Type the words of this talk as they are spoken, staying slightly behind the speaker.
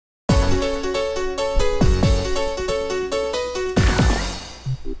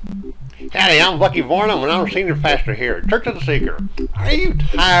Howdy, I'm Bucky Varnum, and I'm senior pastor here at Church of the Seeker. Are you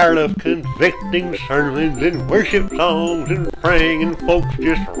tired of convicting sermons and worship songs and praying and folks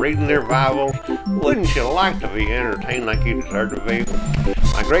just reading their Bibles? Wouldn't you like to be entertained like you deserve to be?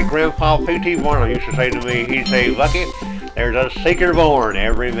 My great-grandpa P.T. Varnum used to say to me, he'd say, Bucky, there's a seeker born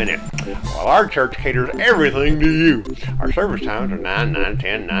every minute. Well, our church caters everything to you. Our service times are 9, 9,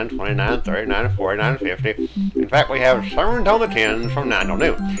 10, 9, 20, 9, 30, 9, 40, 9, 50. In fact, we have sermons on the 10s from 9 till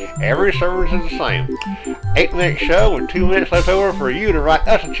noon. Every service is the same. 8-minute show with 2 minutes left over for you to write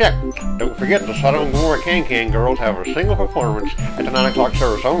us a check. Don't forget the Sodom and Gomorrah Can-Can girls have a single performance at the 9 o'clock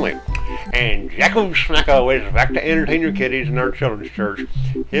service only. And Jacko Snacko is back to entertain your kiddies in our children's church.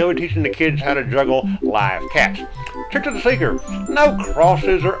 He'll be teaching the kids how to juggle live cats. Church of the Seeker, no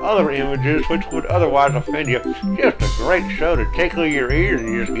crosses or other images which would otherwise offend you. Just a great show to tickle your ears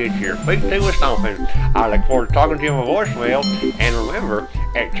and just get your feet to a stomping. I look forward to talking to you on my voicemail. And remember,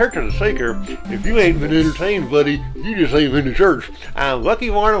 at Church of the Seeker, if you ain't been entertained, buddy, you just ain't been to church. I'm Bucky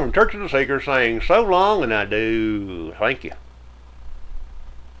Varnum from Church of the Seeker saying so long, and I do thank you.